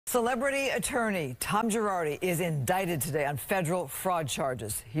Celebrity attorney Tom Girardi is indicted today on federal fraud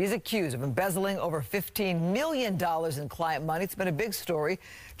charges. He's accused of embezzling over $15 million in client money. It's been a big story.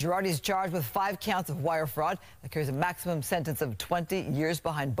 Girardi is charged with 5 counts of wire fraud that carries a maximum sentence of 20 years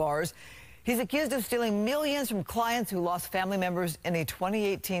behind bars. He's accused of stealing millions from clients who lost family members in a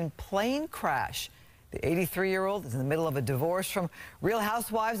 2018 plane crash. The 83-year-old is in the middle of a divorce from Real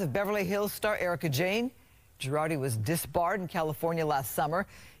Housewives of Beverly Hills star Erica Jane. Girardi was disbarred in California last summer.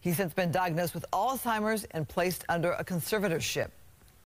 He's since been diagnosed with Alzheimer's and placed under a conservatorship.